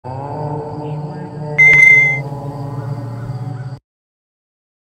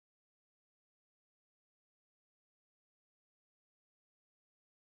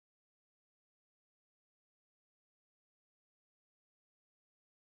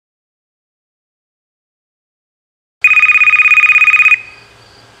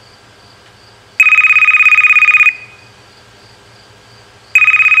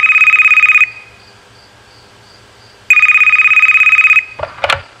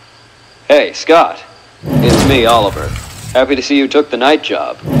Hey, Scott. It's me, Oliver. Happy to see you took the night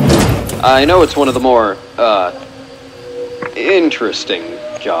job. I know it's one of the more, interesting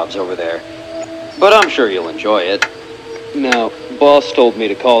jobs over there, but I'm sure you'll enjoy it. Now, boss told me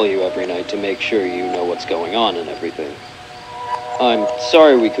to call you every night to make sure you know what's going on and everything. I'm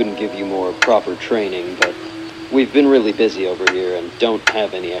sorry we couldn't give you more proper training, but we've been really busy over here and don't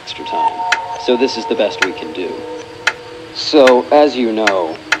have any extra time, so this is the best we can do. So, as you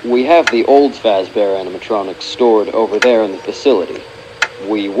know, we have the old Fazbear animatronics stored over there in the facility.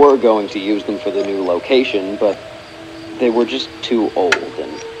 We were going to use them for the new location, but they were just too old,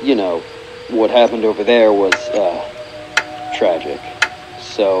 and, you know, what happened over there was, tragic.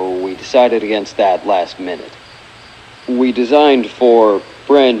 So we decided against that last minute. We designed 4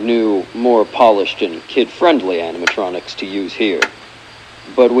 brand new, more polished and kid-friendly animatronics to use here.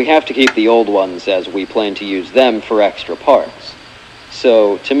 But we have to keep the old ones as we plan to use them for extra parts.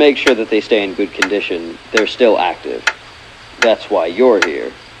 So, to make sure that they stay in good condition, they're still active. That's why you're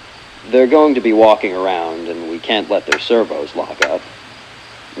here. They're going to be walking around, and we can't let their servos lock up.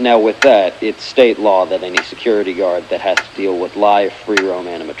 Now with that, it's state law that any security guard that has to deal with live free-roam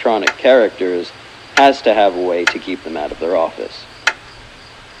animatronic characters has to have a way to keep them out of their office.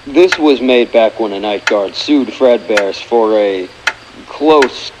 This was made back when a night guard sued Fredbear's for a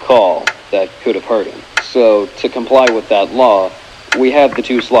close call that could have hurt him. So, to comply with that law, we have the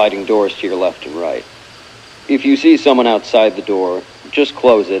 2 sliding doors to your left and right. If you see someone outside the door, just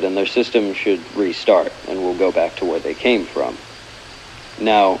close it and their system should restart, and we'll go back to where they came from.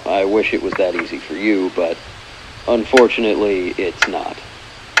 Now, I wish it was that easy for you, but unfortunately, it's not.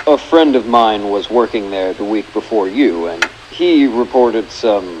 A friend of mine was working there the week before you, and he reported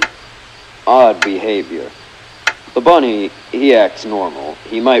some odd behavior. The bunny, he acts normal.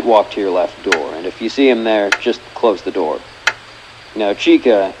 He might walk to your left door, and if you see him there, just close the door. Now,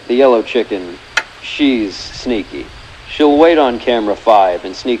 Chica, the yellow chicken, she's sneaky. She'll wait on camera 5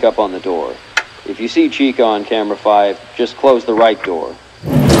 and sneak up on the door. If you see Chica on camera 5, just close the right door.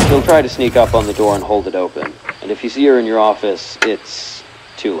 She'll try to sneak up on the door and hold it open. And if you see her in your office, it's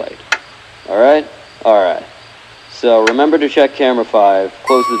too late. Alright? Alright. So remember to check camera 5,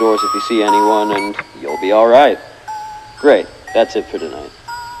 close the doors if you see anyone, and you'll be alright. Great. That's it for tonight.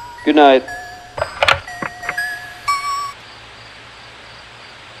 Good night.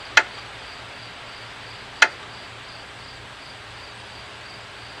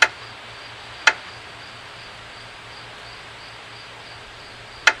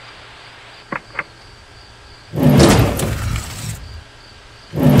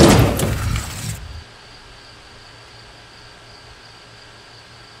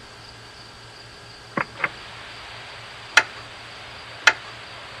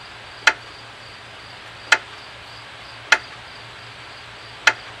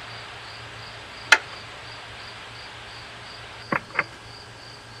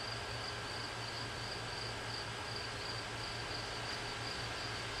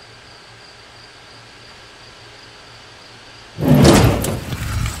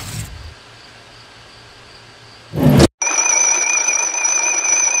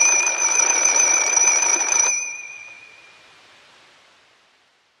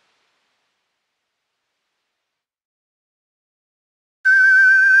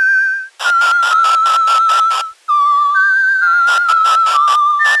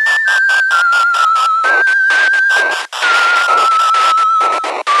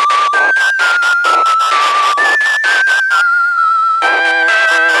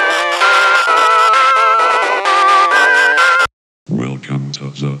 Welcome to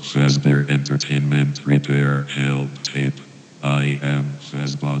the Fazbear Entertainment Repair Help Tape. I am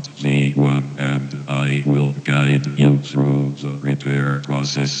Fazbot V1 and I will guide you through the repair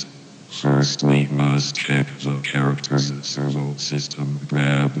process. First we must check the character's servo system.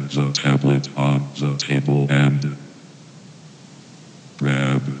 Grab the tablet on the table and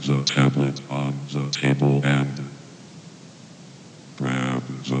grab the tablet on the table and grab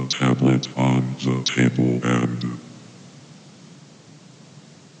the tablet on the table and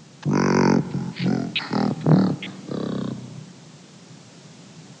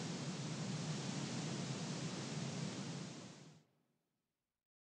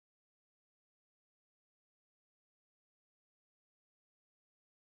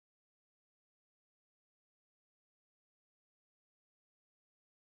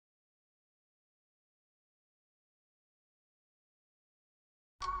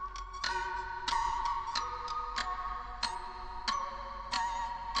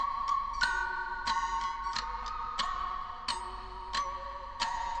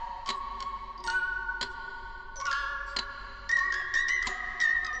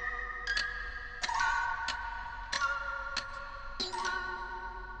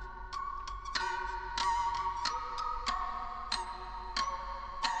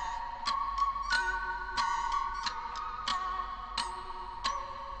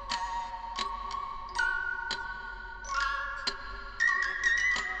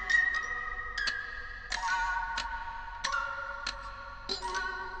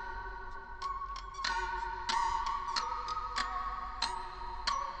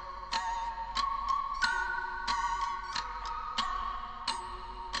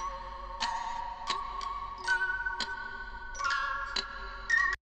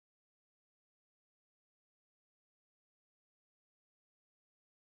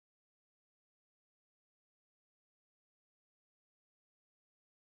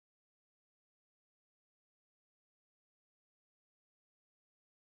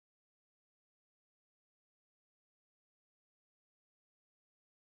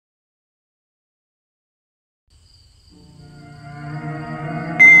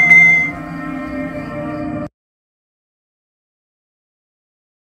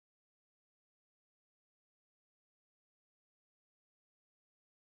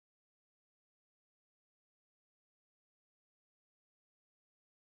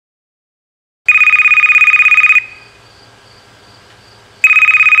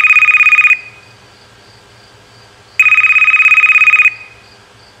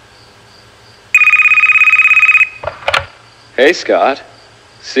Hey, Scott.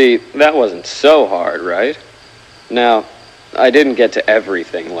 See, that wasn't so hard, right? Now, I didn't get to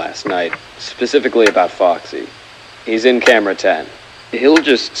everything last night, specifically about Foxy. He's in camera 10. He'll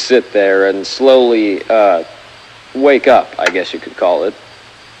just sit there and slowly, wake up, I guess you could call it.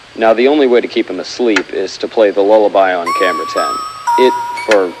 Now, the only way to keep him asleep is to play the lullaby on camera 10. It,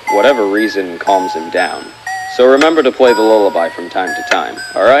 for whatever reason, calms him down. So remember to play the lullaby from time to time,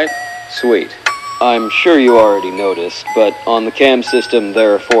 alright? Sweet. I'm sure you already noticed, but on the cam system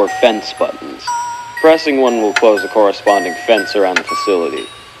there are 4 fence buttons. Pressing one will close a corresponding fence around the facility.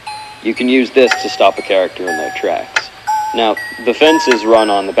 You can use this to stop a character in their tracks. Now, the fences run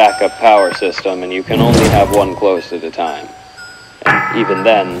on the backup power system, and you can only have one closed at a time. And even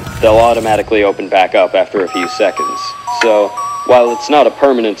then, they'll automatically open back up after a few seconds. So, while it's not a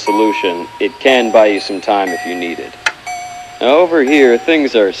permanent solution, it can buy you some time if you need it. Now, over here,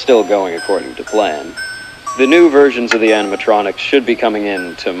 things are still going according to plan. The new versions of the animatronics should be coming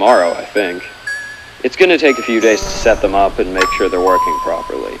in tomorrow, I think. It's going to take a few days to set them up and make sure they're working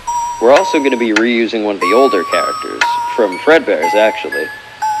properly. We're also going to be reusing one of the older characters, from Fredbear's actually.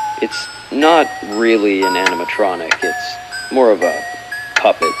 It's not really an animatronic, it's more of a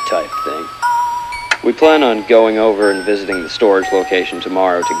puppet type thing. We plan on going over and visiting the storage location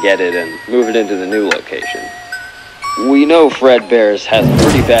tomorrow to get it and move it into the new location. We know Fredbear's has a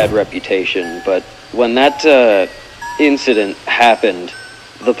pretty bad reputation, but when that incident happened,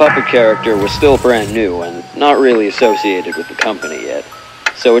 the puppet character was still brand new and not really associated with the company yet.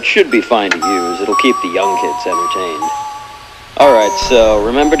 So it should be fine to use. It'll keep the young kids entertained. Alright, so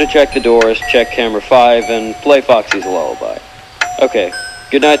remember to check the doors, check camera 5, and play Foxy's lullaby. Okay,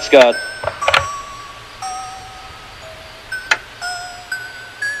 good night, Scott.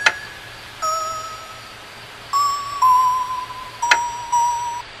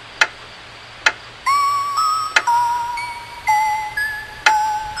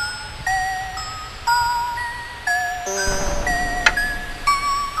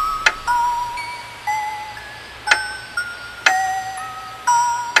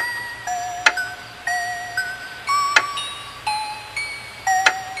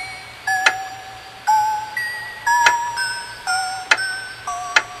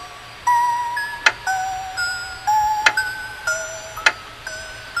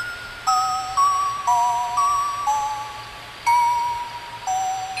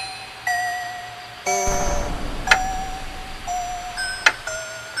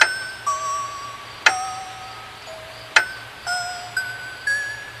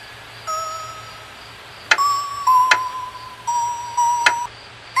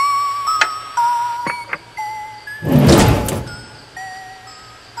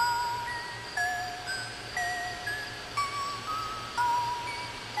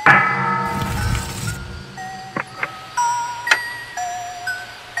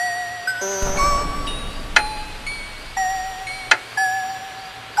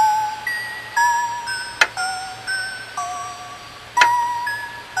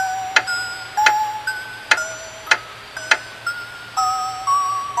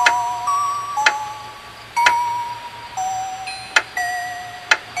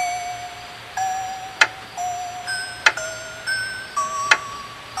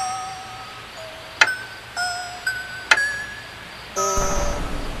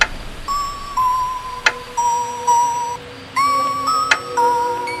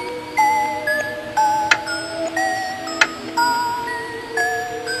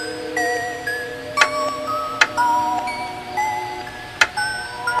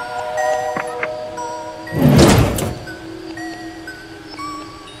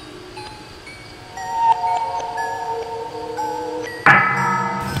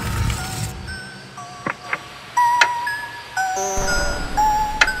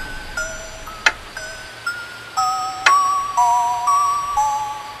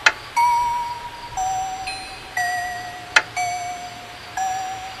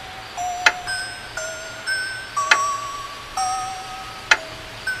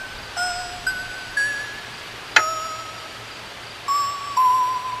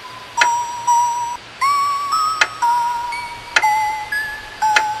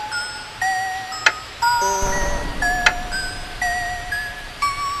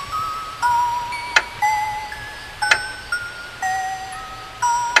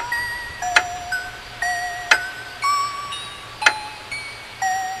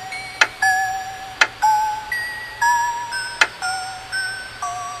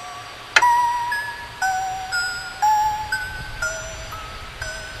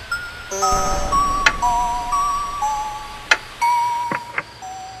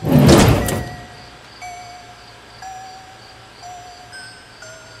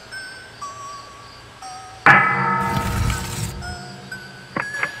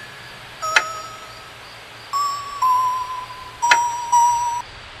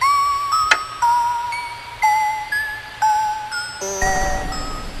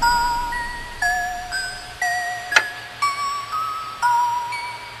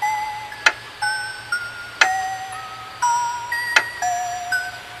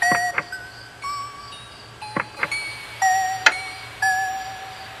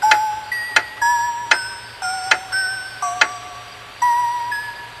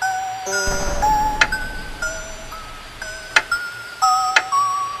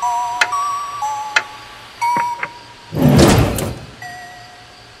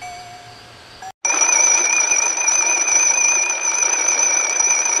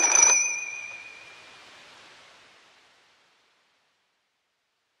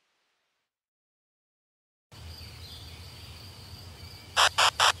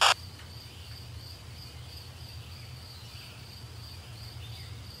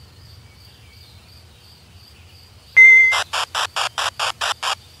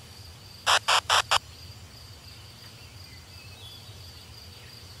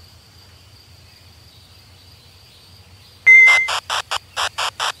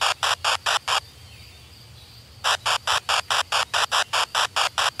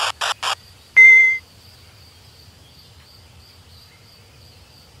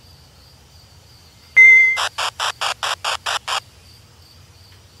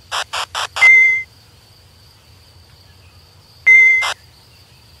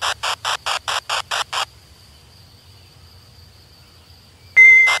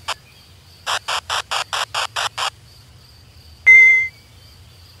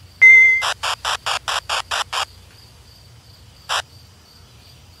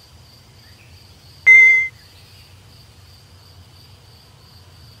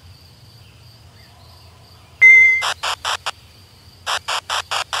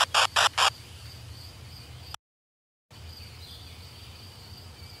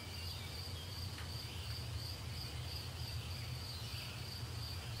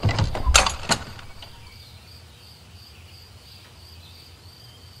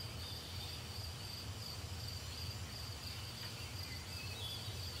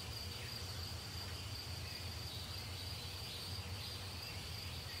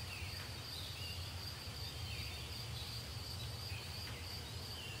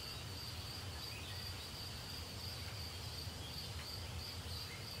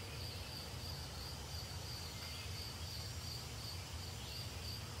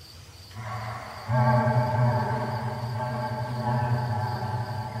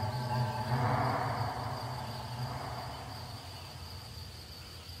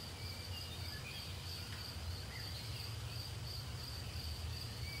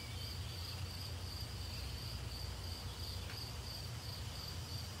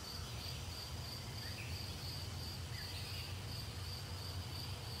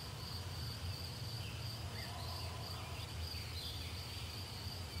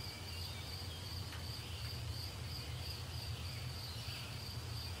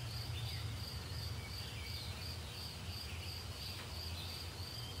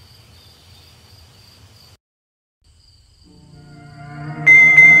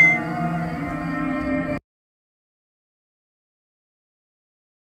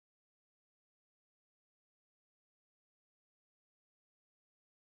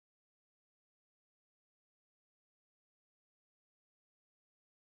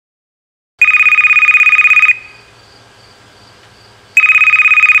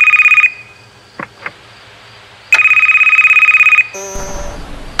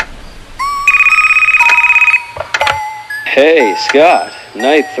 Hey, Scott.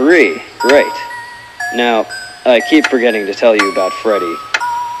 Night 3. Great. Now, I keep forgetting to tell you about Freddy.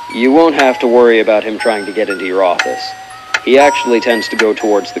 You won't have to worry about him trying to get into your office. He actually tends to go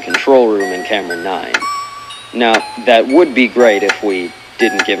towards the control room in camera 9. Now, that would be great if we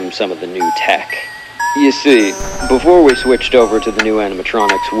didn't give him some of the new tech. You see, before we switched over to the new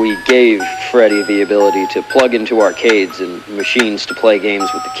animatronics, we gave Freddy the ability to plug into arcades and machines to play games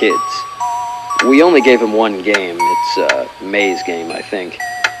with the kids. We only gave him one game. It's a maze game, I think.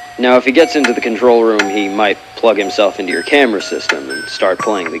 Now, if he gets into the control room, he might plug himself into your camera system and start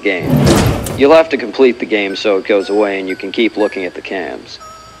playing the game. You'll have to complete the game so it goes away and you can keep looking at the cams.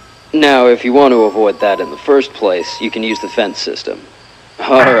 Now, if you want to avoid that in the first place, you can use the fence system.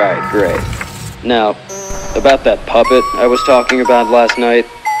 Alright, great. Now, about that puppet I was talking about last night,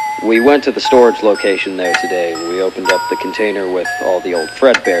 we went to the storage location there today and we opened up the container with all the old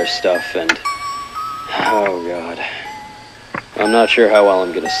Fredbear stuff and... oh god. I'm not sure how well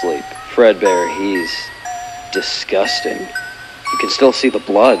I'm gonna sleep. Fredbear, he's disgusting. You can still see the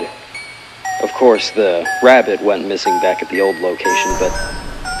blood. Of course, the rabbit went missing back at the old location, but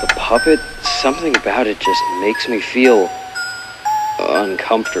the puppet, something about it just makes me feel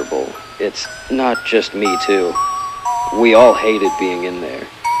uncomfortable. It's not just me, too. We all hated being in there.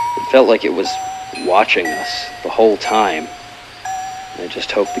 It felt like it was watching us the whole time. I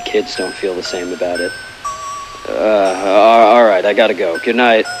just hope the kids don't feel the same about it. Alright, I gotta go. Good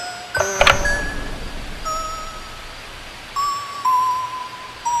night.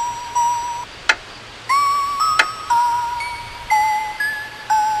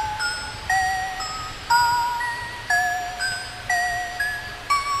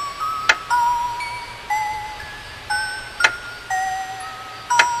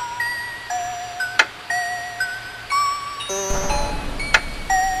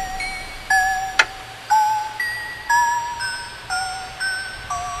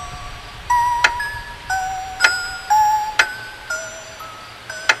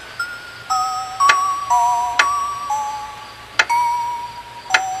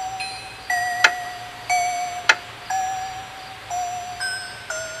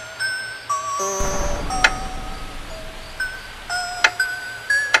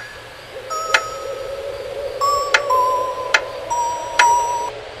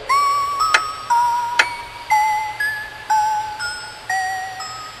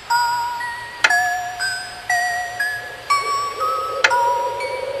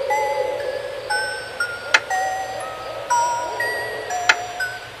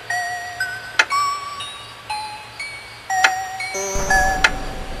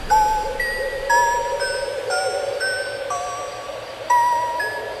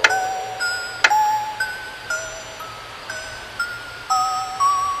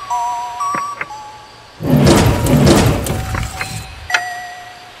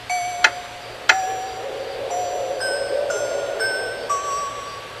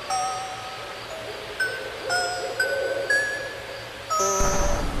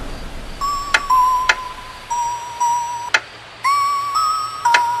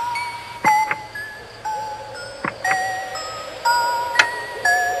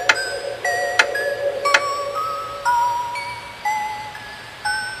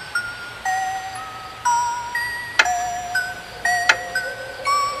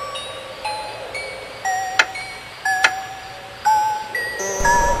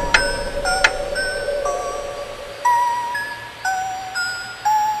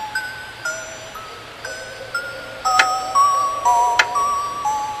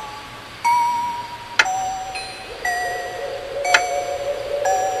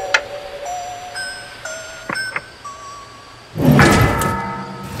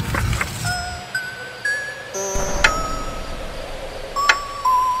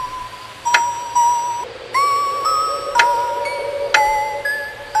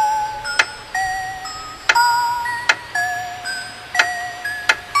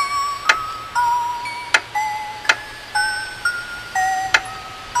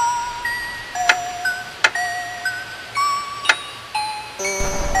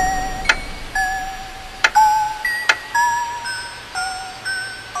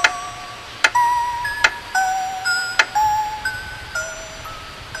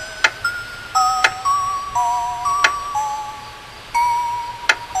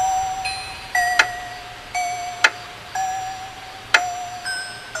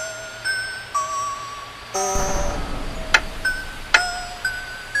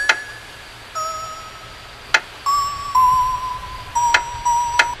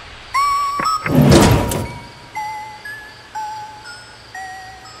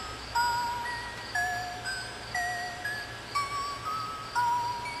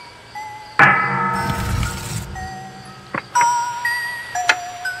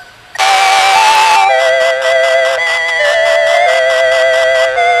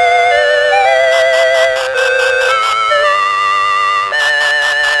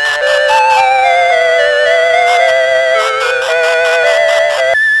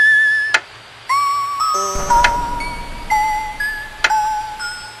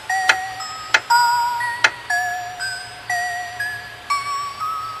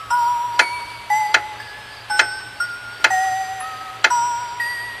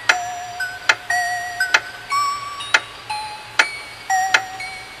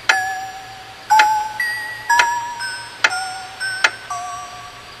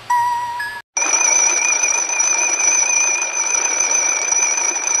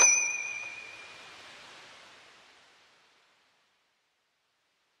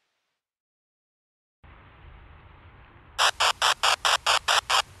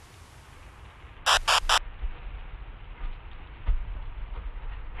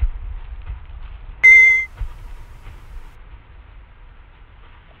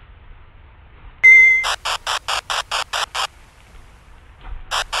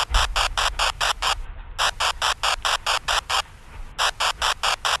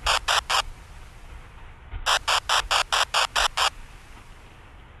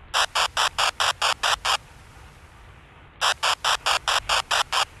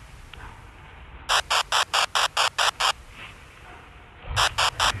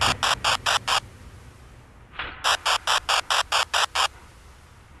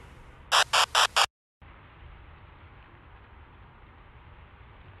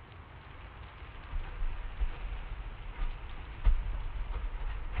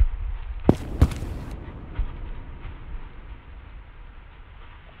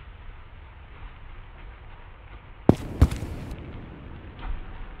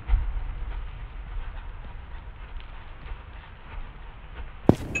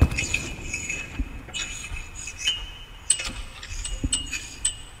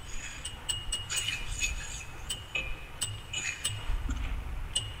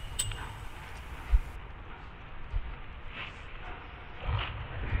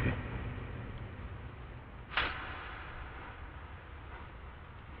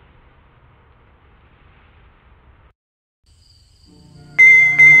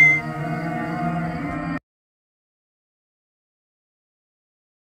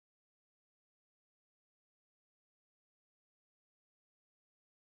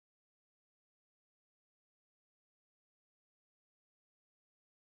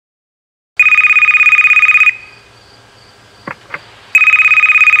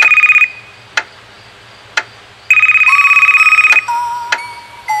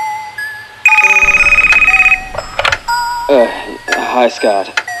 Hi,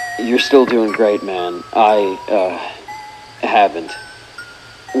 Scott. You're still doing great, man. I haven't.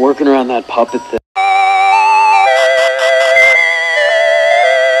 Working around that puppet thing.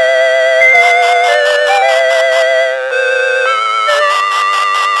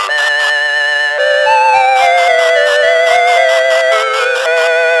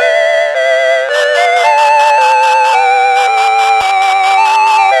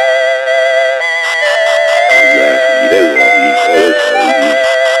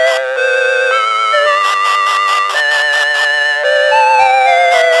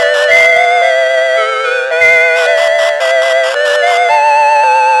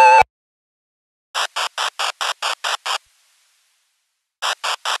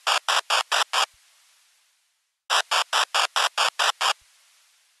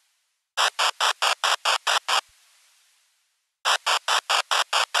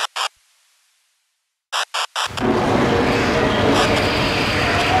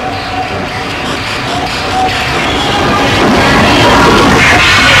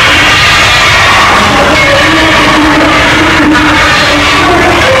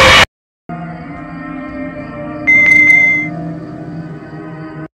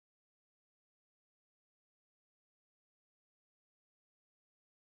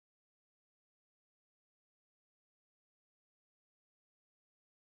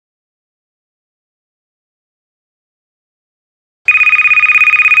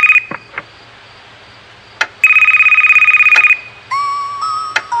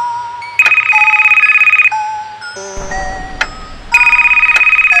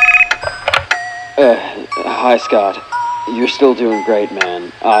 Hi, Scott. You're still doing great,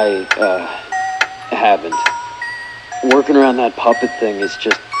 man. I haven't. Working around that puppet thing is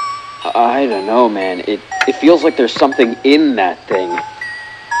just... I don't know, man. It feels like there's something in that thing.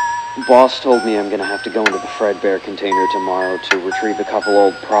 Boss told me I'm gonna have to go into the Fredbear container tomorrow to retrieve a couple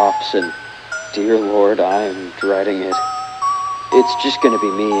old props, and dear Lord, I'm dreading it. It's just gonna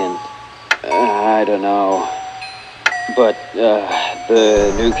be me and... I don't know. But,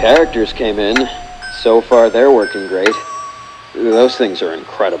 the new characters came in. So far, they're working great. Those things are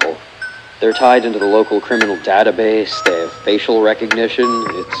incredible. They're tied into the local criminal database, they have facial recognition,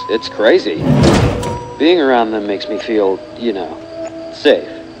 it's crazy. Being around them makes me feel, you know, safe.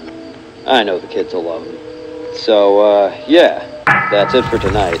 I know the kids will love them. So, yeah, that's it for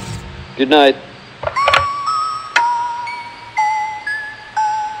tonight. Good night.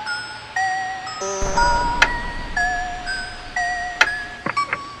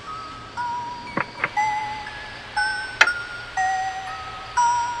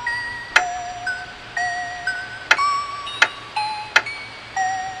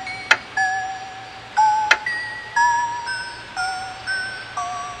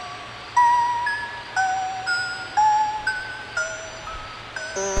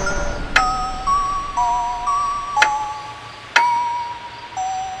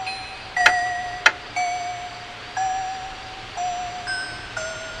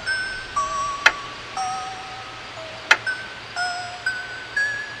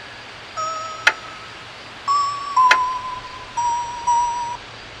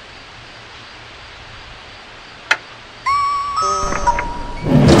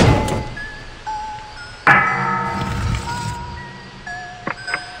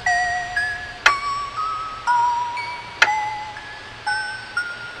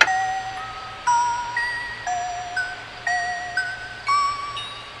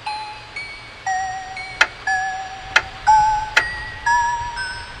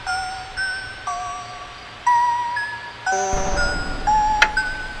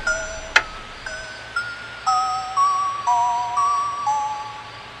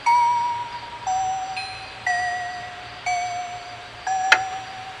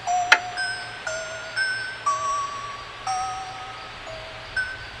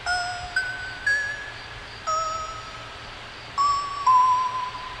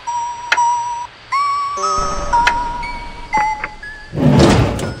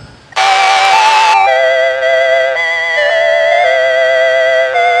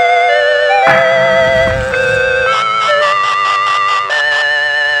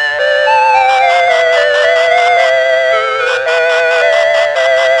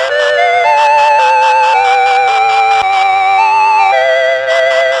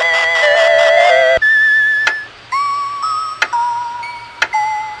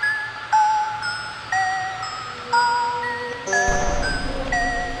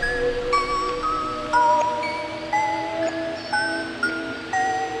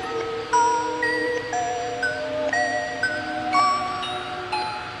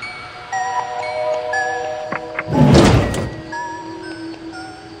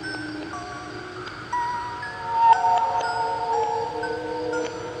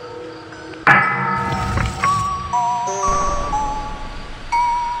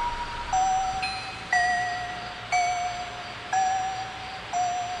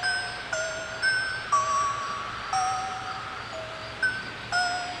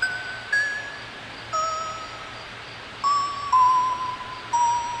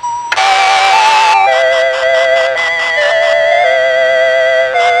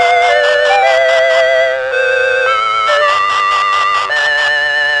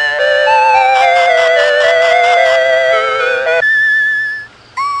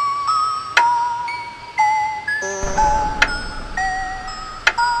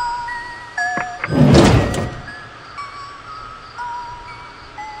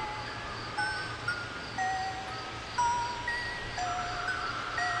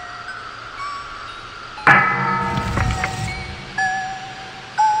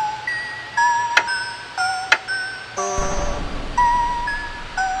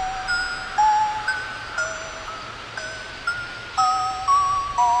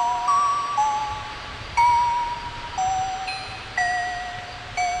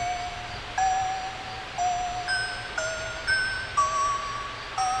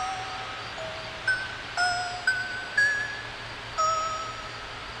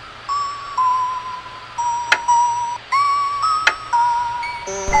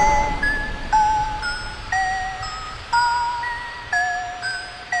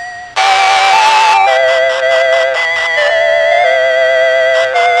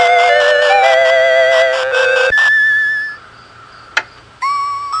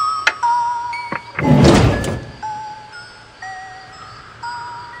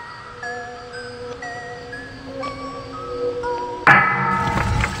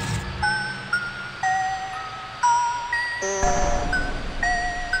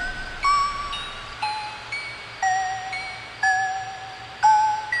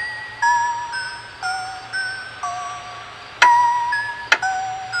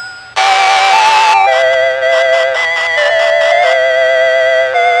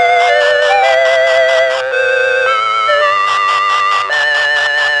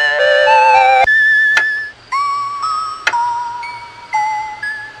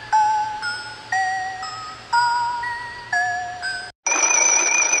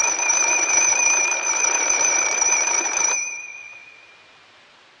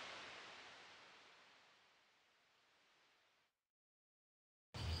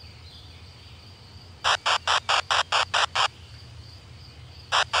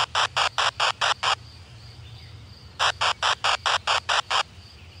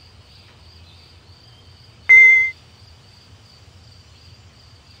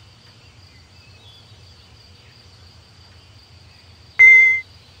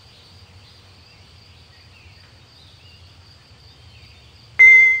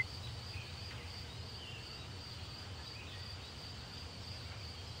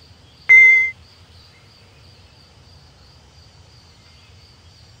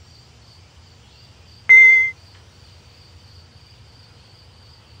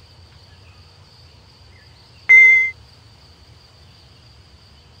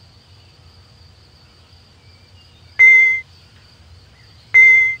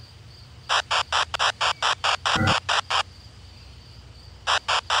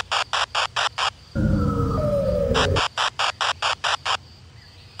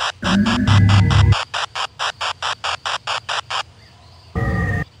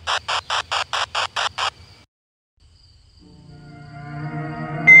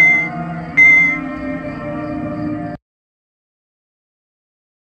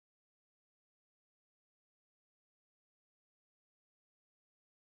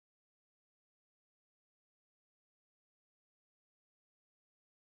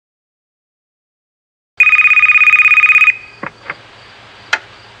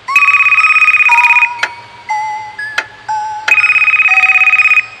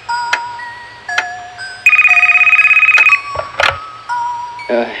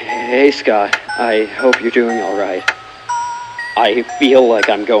 Hey, Scott. I hope you're doing alright. I feel like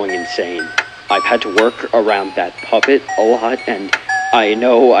I'm going insane. I've had to work around that puppet a lot, and I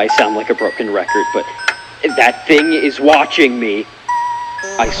know I sound like a broken record, but that thing is watching me.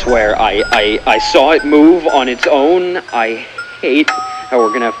 I swear, I saw it move on its own. I hate how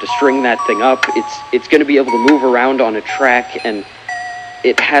we're gonna have to string that thing up. It's gonna be able to move around on a track, and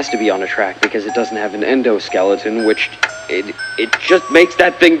it has to be on a track because it doesn't have an endoskeleton, which it just makes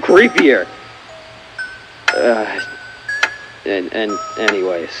that thing creepier. And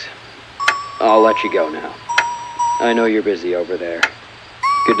anyways, I'll let you go now. I know you're busy over there.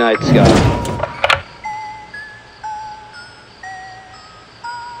 Good night, Scott.